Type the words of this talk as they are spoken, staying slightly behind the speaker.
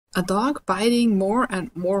A dog biting more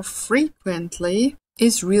and more frequently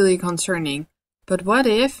is really concerning. But what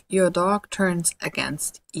if your dog turns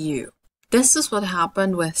against you? This is what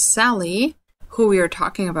happened with Sally, who we are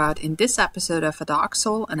talking about in this episode of A Dog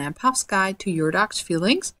Soul, an empath's guide to your dog's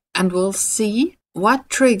feelings. And we'll see what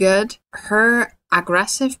triggered her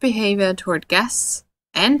aggressive behavior toward guests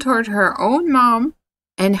and toward her own mom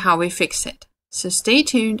and how we fix it. So stay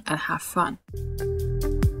tuned and have fun.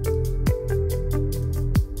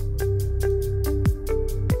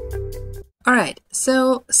 Alright,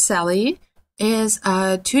 so Sally is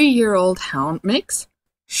a 2-year-old hound mix.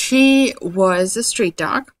 She was a street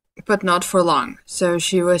dog, but not for long. So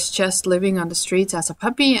she was just living on the streets as a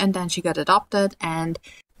puppy, and then she got adopted and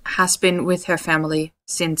has been with her family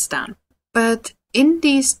since then. But in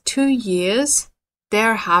these 2 years,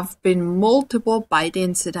 there have been multiple bite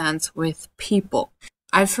incidents with people.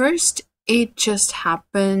 At first, it just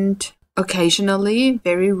happened occasionally,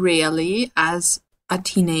 very rarely, as a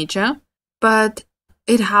teenager. But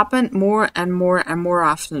it happened more and more and more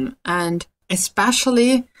often, and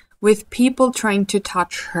especially with people trying to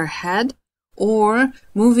touch her head or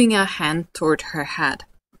moving a hand toward her head.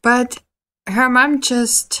 But her mom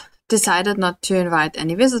just decided not to invite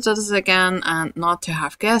any visitors again and not to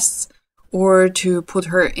have guests or to put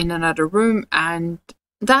her in another room, and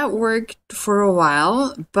that worked for a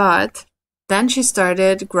while, but then she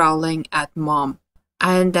started growling at mom.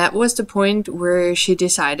 And that was the point where she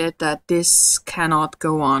decided that this cannot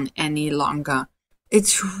go on any longer.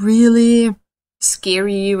 It's really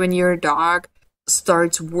scary when your dog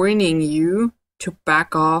starts warning you to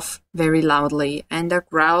back off very loudly. And a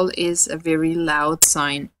growl is a very loud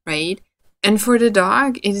sign, right? And for the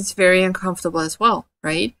dog, it is very uncomfortable as well,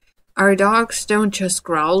 right? Our dogs don't just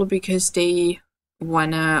growl because they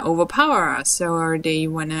want to overpower us, or they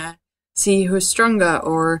want to see who's stronger,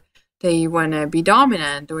 or they want to be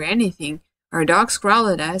dominant or anything. Our dogs growl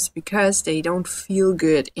at us because they don't feel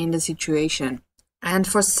good in the situation. And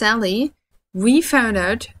for Sally, we found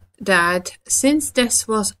out that since this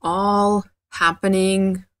was all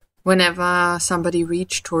happening whenever somebody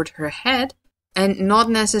reached toward her head, and not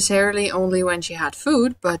necessarily only when she had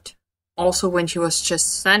food, but also when she was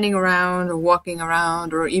just standing around or walking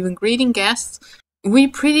around or even greeting guests, we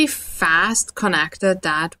pretty fast connected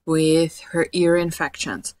that with her ear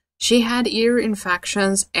infections. She had ear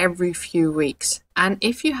infections every few weeks. And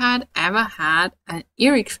if you had ever had an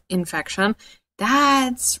ear infection,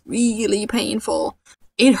 that's really painful.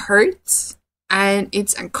 It hurts, and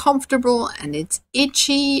it's uncomfortable, and it's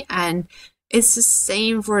itchy, and it's the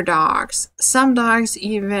same for dogs. Some dogs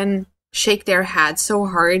even shake their head so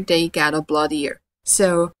hard they get a blood ear.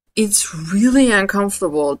 So it's really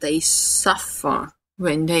uncomfortable. They suffer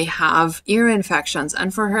when they have ear infections.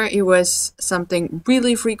 And for her, it was something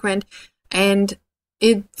really frequent, and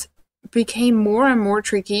it became more and more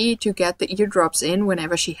tricky to get the eardrops in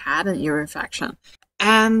whenever she had an ear infection.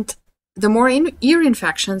 And the more ear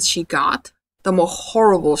infections she got, the more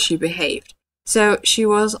horrible she behaved. So she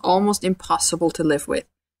was almost impossible to live with.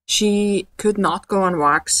 She could not go on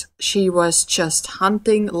walks. She was just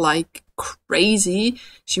hunting like crazy.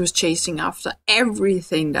 She was chasing after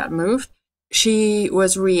everything that moved. She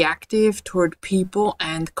was reactive toward people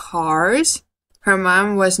and cars. Her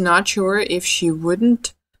mom was not sure if she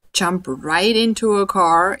wouldn't jump right into a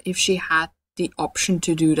car if she had the option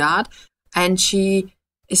to do that. And she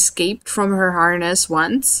escaped from her harness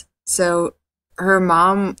once. So her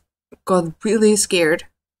mom got really scared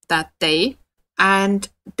that day. And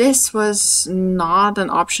this was not an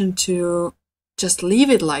option to just leave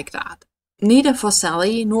it like that. Neither for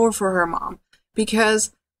Sally nor for her mom.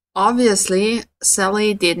 Because obviously,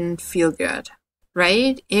 Sally didn't feel good,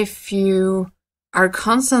 right? If you are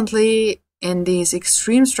constantly in these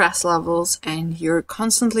extreme stress levels and you're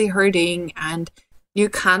constantly hurting and you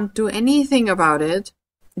can't do anything about it,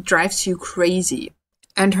 it drives you crazy.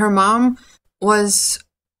 And her mom was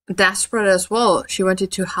desperate as well. She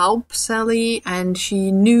wanted to help Sally, and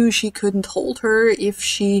she knew she couldn't hold her if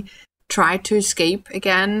she tried to escape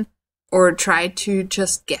again or tried to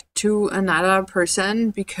just get to another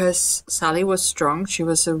person, because Sally was strong. She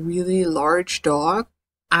was a really large dog,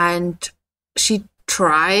 and she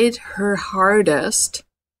tried her hardest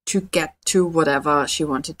to get to whatever she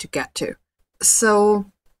wanted to get to.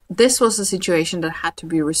 So this was a situation that had to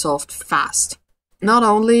be resolved fast. Not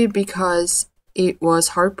only because it was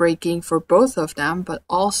heartbreaking for both of them, but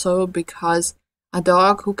also because a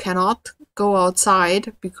dog who cannot go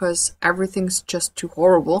outside because everything's just too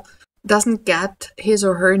horrible doesn't get his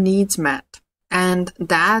or her needs met. And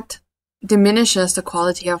that diminishes the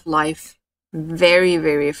quality of life very,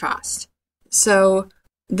 very fast. So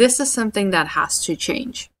this is something that has to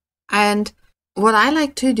change. And what I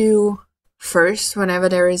like to do first, whenever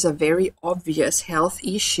there is a very obvious health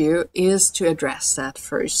issue, is to address that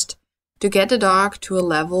first. To get the dog to a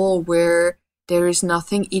level where there is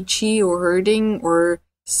nothing itchy or hurting or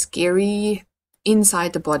scary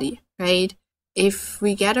inside the body, right? If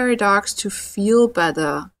we get our dogs to feel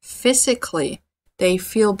better physically, they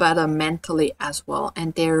feel better mentally as well.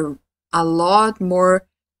 And they're a lot more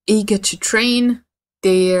eager to train.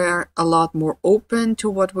 They're a lot more open to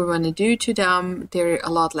what we want to do to them. They're a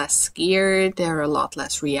lot less scared. They're a lot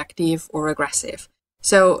less reactive or aggressive.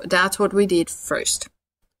 So that's what we did first.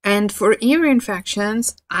 And for ear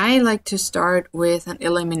infections, I like to start with an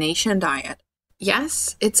elimination diet.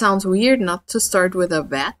 Yes, it sounds weird not to start with a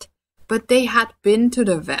vet, but they had been to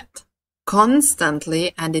the vet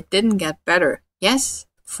constantly and it didn't get better. Yes,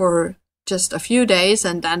 for just a few days,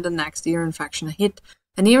 and then the next ear infection hit.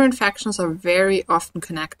 And ear infections are very often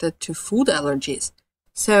connected to food allergies.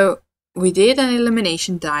 So we did an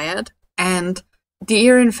elimination diet and the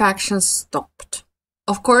ear infections stopped.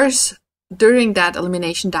 Of course, during that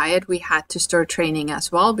elimination diet, we had to start training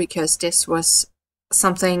as well because this was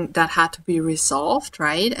something that had to be resolved,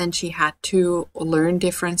 right? And she had to learn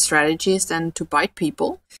different strategies than to bite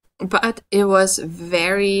people. But it was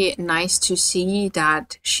very nice to see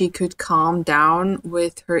that she could calm down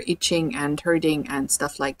with her itching and hurting and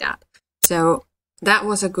stuff like that. So that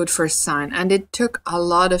was a good first sign. And it took a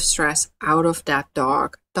lot of stress out of that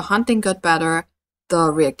dog. The hunting got better,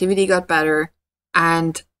 the reactivity got better,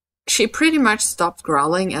 and she pretty much stopped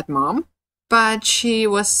growling at mom, but she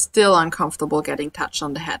was still uncomfortable getting touched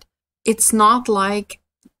on the head. It's not like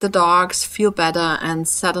the dogs feel better and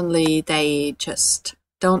suddenly they just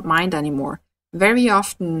don't mind anymore. Very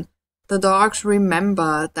often, the dogs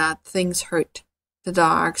remember that things hurt. The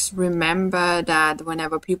dogs remember that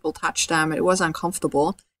whenever people touch them, it was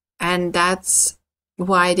uncomfortable. And that's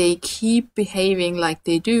why they keep behaving like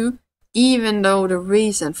they do, even though the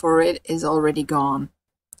reason for it is already gone.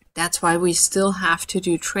 That's why we still have to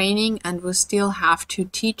do training and we still have to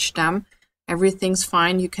teach them everything's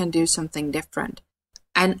fine, you can do something different.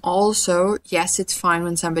 And also, yes, it's fine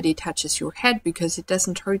when somebody touches your head because it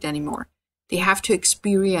doesn't hurt anymore. They have to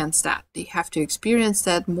experience that. They have to experience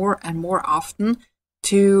that more and more often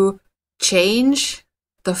to change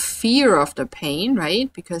the fear of the pain,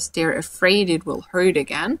 right? Because they're afraid it will hurt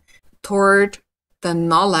again, toward the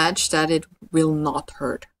knowledge that it will not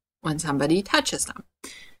hurt when somebody touches them.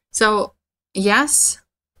 So, yes,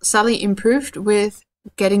 Sally improved with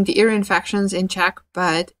getting the ear infections in check,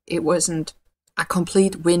 but it wasn't a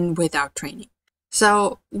complete win without training.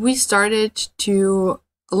 So we started to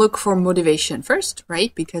look for motivation first,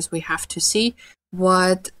 right? Because we have to see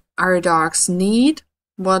what our dogs need,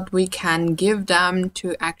 what we can give them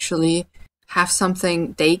to actually have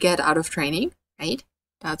something they get out of training, right?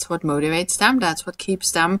 That's what motivates them. That's what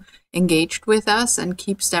keeps them engaged with us and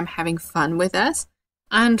keeps them having fun with us.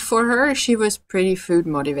 And for her, she was pretty food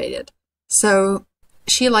motivated. So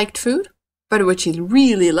she liked food, but what she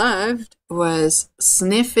really loved was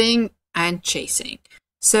sniffing and chasing.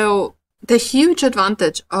 So the huge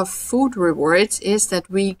advantage of food rewards is that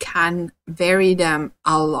we can vary them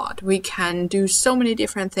a lot. We can do so many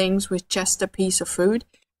different things with just a piece of food,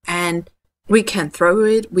 and we can throw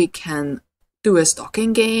it. We can do a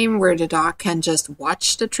stalking game where the dog can just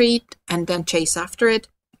watch the treat and then chase after it.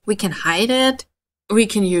 We can hide it. We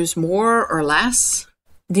can use more or less,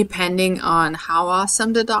 depending on how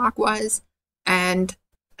awesome the dog was. And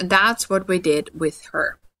that's what we did with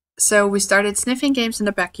her. So we started sniffing games in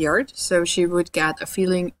the backyard, so she would get a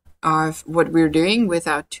feeling of what we're doing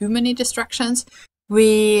without too many distractions.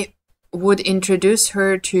 We would introduce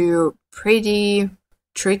her to pretty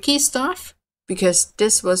tricky stuff, because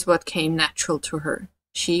this was what came natural to her.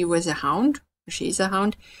 She was a hound, she's a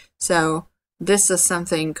hound, so this is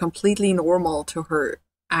something completely normal to her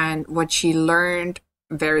and what she learned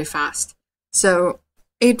very fast. So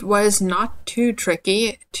it was not too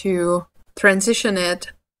tricky to transition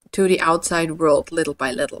it to the outside world little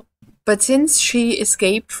by little. But since she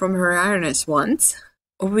escaped from her harness once,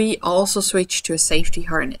 we also switched to a safety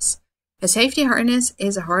harness. A safety harness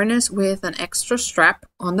is a harness with an extra strap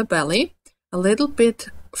on the belly, a little bit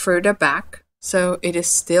further back, so it is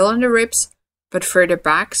still on the ribs, but further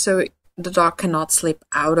back so the dog cannot slip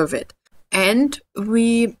out of it. And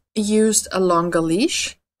we used a longer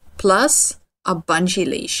leash plus a bungee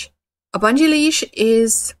leash. A bungee leash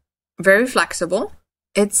is very flexible.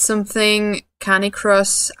 It's something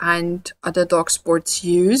Canicross and other dog sports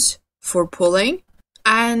use for pulling.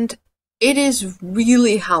 And it is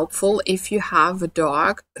really helpful if you have a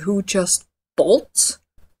dog who just bolts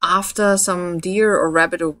after some deer or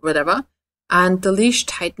rabbit or whatever. and the leash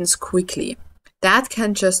tightens quickly. That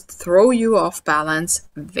can just throw you off balance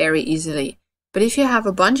very easily. But if you have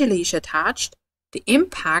a bungee leash attached, the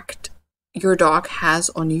impact your dog has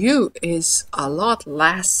on you is a lot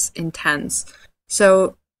less intense.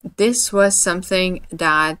 So this was something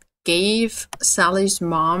that gave Sally's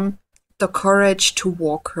mom the courage to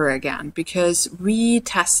walk her again, because we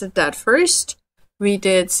tested that first. We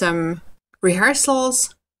did some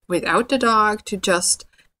rehearsals without the dog to just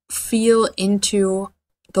feel into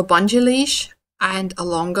the bungee leash and a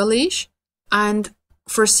longer leash. And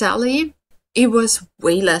for Sally, it was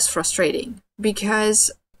way less frustrating,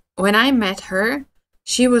 because when I met her,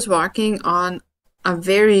 she was walking on a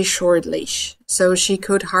very short leash. So she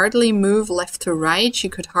could hardly move left to right. She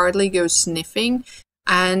could hardly go sniffing.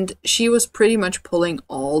 And she was pretty much pulling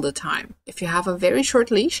all the time. If you have a very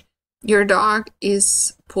short leash, your dog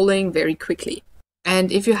is pulling very quickly.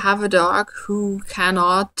 And if you have a dog who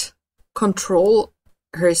cannot control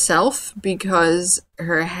herself because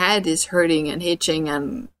her head is hurting and itching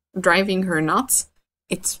and driving her nuts,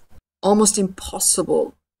 it's almost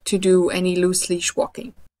impossible to do any loose leash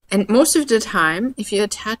walking. And most of the time, if you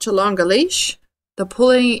attach a longer leash, the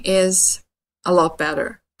pulling is a lot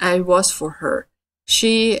better. It was for her.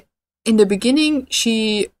 In the beginning,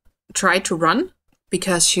 she tried to run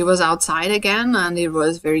because she was outside again and it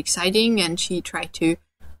was very exciting, and she tried to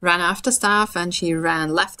run after stuff and she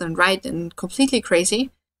ran left and right and completely crazy.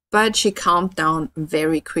 But she calmed down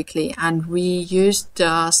very quickly, and we used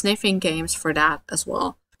sniffing games for that as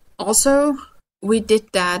well. Also, we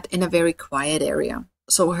did that in a very quiet area.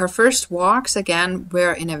 So her first walks, again,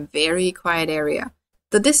 were in a very quiet area.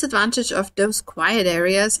 The disadvantage of those quiet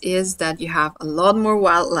areas is that you have a lot more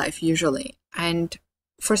wildlife usually. And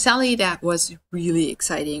for Sally, that was really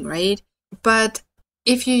exciting, right? But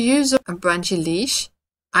if you use a bungee leash,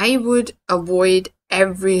 I would avoid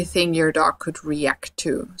everything your dog could react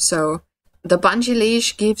to. So the bungee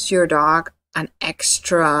leash gives your dog an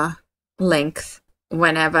extra length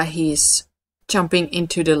whenever he's jumping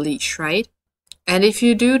into the leash, right? And if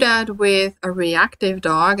you do that with a reactive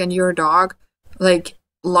dog and your dog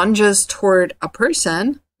lunges toward a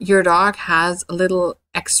person, your dog has a little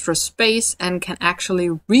extra space and can actually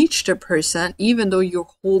reach the person even though you're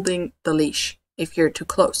holding the leash if you're too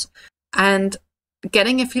close. And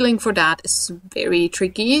getting a feeling for that is very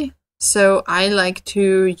tricky. So I like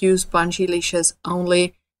to use bungee leashes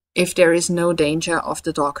only if there is no danger of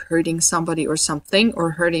the dog hurting somebody or something,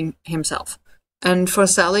 or hurting himself. And for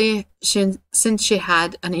Sally, since she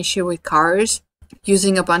had an issue with cars,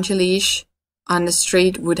 using a bungee leash on the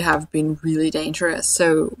street would have been really dangerous.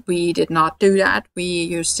 So we did not do that. We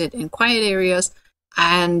used it in quiet areas.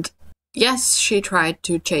 And yes, she tried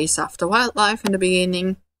to chase after wildlife in the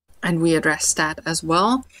beginning, and we addressed that as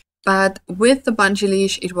well. But with the bungee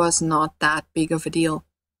leash, it was not that big of a deal.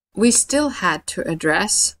 We still had to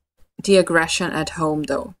address the aggression at home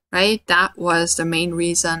though, right? That was the main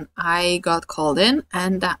reason I got called in,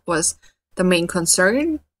 and that was the main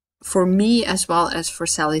concern for me as well as for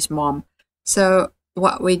Sally's mom. So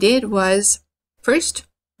what we did was, first,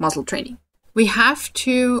 muzzle training. We have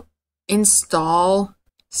to install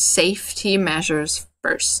safety measures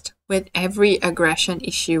first. With every aggression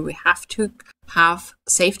issue, we have to have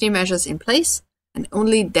safety measures in place, and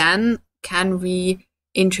only then can we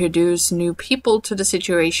introduce new people to the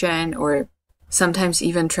situation, or sometimes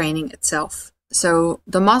even training itself. So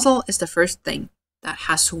the muzzle is the first thing that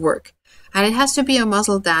has to work. And it has to be a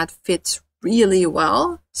muzzle that fits really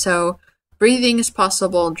well. So breathing is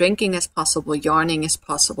possible, drinking is possible, yawning is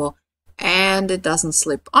possible, and it doesn't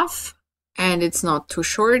slip off, and it's not too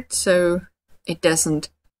short, so it doesn't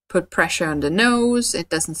put pressure on the nose, it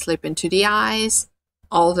doesn't slip into the eyes,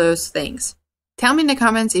 all those things. Tell me in the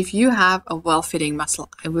comments if you have a well-fitting muzzle.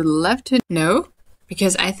 I would love to know,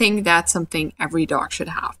 because I think that's something every dog should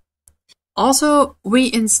have. Also,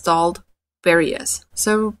 we installed barriers,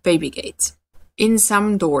 so baby gates, in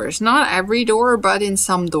some doors. Not every door, but in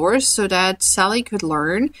some doors, so that Sally could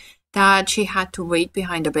learn that she had to wait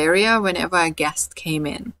behind a barrier whenever a guest came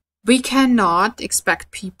in. We cannot expect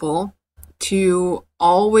people to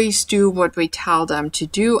always do what we tell them to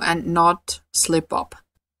do and not slip up.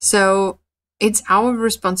 So it's our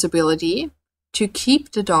responsibility to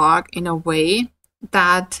keep the dog in a way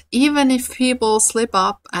that even if people slip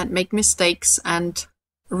up and make mistakes and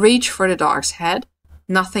reach for the dog's head,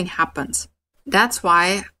 nothing happens. That's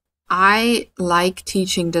why I like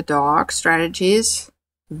teaching the dog strategies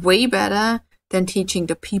way better than teaching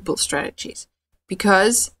the people strategies,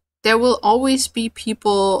 because there will always be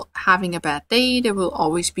people having a bad day, there will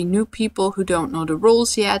always be new people who don't know the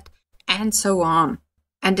rules yet, and so on.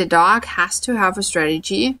 And the dog has to have a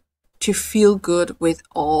strategy to feel good with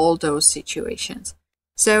all those situations.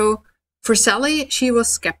 So for Sally, she was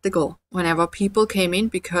skeptical whenever people came in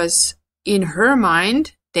because in her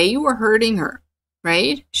mind, they were hurting her,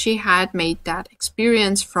 right? She had made that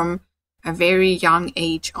experience from a very young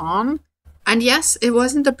age on. And yes, it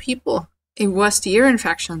wasn't the people, it was the ear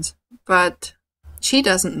infections. But she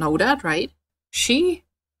doesn't know that, right? She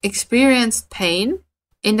experienced pain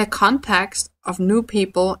in the context of new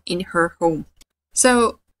people in her home.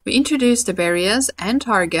 So we introduced the barriers and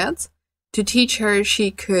targets to teach her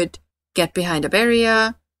she could get behind a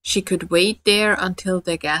barrier, she could wait there until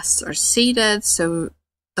the guests are seated, so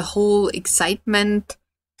the whole excitement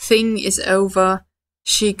thing is over.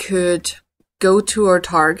 She could go to her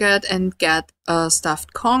target and get a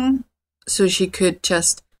stuffed Kong, so she could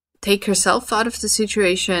just take herself out of the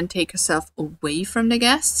situation, take herself away from the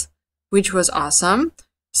guests, which was awesome.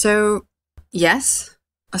 So yes,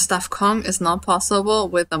 a stuffed Kong is not possible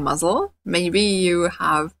with a muzzle. Maybe you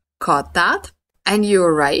have caught that, and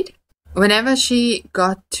you're right. Whenever she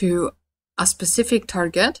got to a specific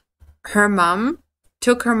target, her mom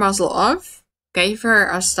took her muzzle off, gave her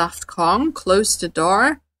a stuffed Kong, closed the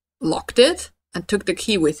door, locked it, and took the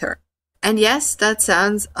key with her. And yes, that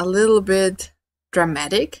sounds a little bit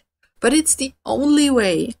dramatic, but it's the only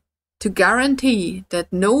way to guarantee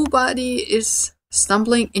that nobody is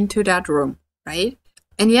stumbling into that room, right?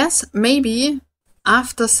 And yes, maybe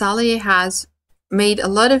after Sally has made a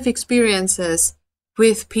lot of experiences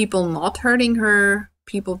with people not hurting her,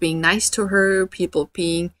 people being nice to her, people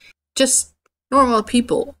being just normal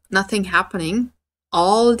people, nothing happening,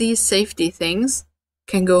 all these safety things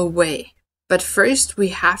can go away. But first, we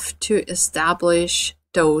have to establish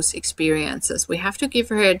those experiences. We have to give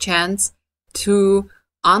her a chance to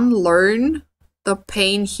unlearn the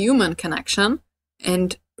pain-human connection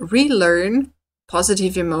and relearn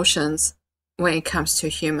positive emotions when it comes to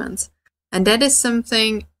humans. And that is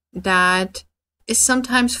something that is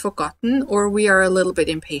sometimes forgotten, or we are a little bit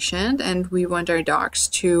impatient and we want our dogs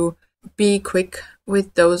to be quick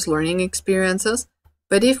with those learning experiences.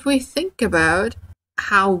 But if we think about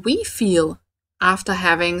how we feel after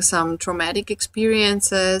having some traumatic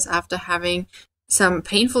experiences, after having some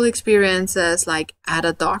painful experiences, like at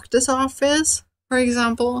a doctor's office, for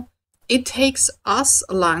example, it takes us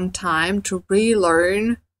a long time to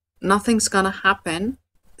relearn nothing's gonna happen.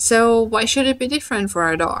 So why should it be different for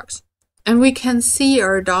our dogs? And we can see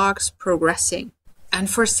our dogs progressing. And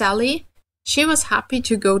for Sally, she was happy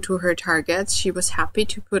to go to her targets. She was happy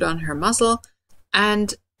to put on her muzzle.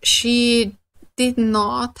 And she did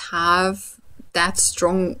not have that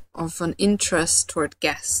strong of an interest toward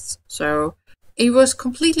guests. So it was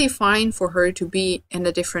completely fine for her to be in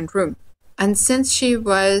a different room. And since she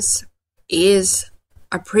is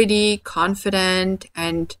a pretty confident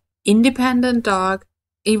and independent dog,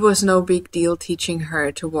 it was no big deal teaching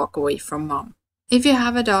her to walk away from mom. If you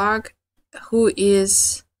have a dog who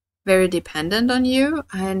is very dependent on you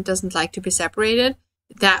and doesn't like to be separated,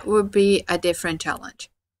 that would be a different challenge.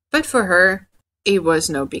 But for her, it was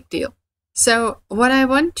no big deal. So what I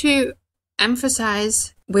want to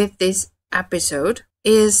emphasize with this episode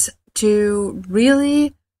is to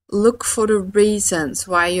really look for the reasons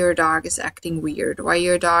why your dog is acting weird, why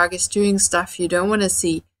your dog is doing stuff you don't want to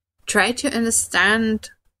see. Try to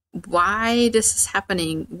understand why this is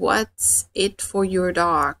happening, what's it for your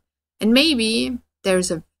dog. And maybe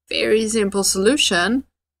there's a very simple solution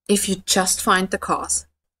if you just find the cause.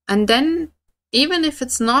 And then, even if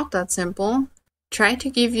it's not that simple, try to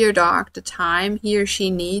give your dog the time he or she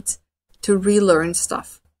needs to relearn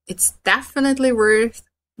stuff. It's definitely worth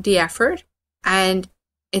the effort, and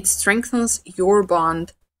it strengthens your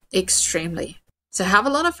bond extremely. So have a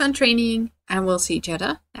lot of fun training, and we'll see each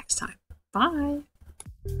other next time. Bye!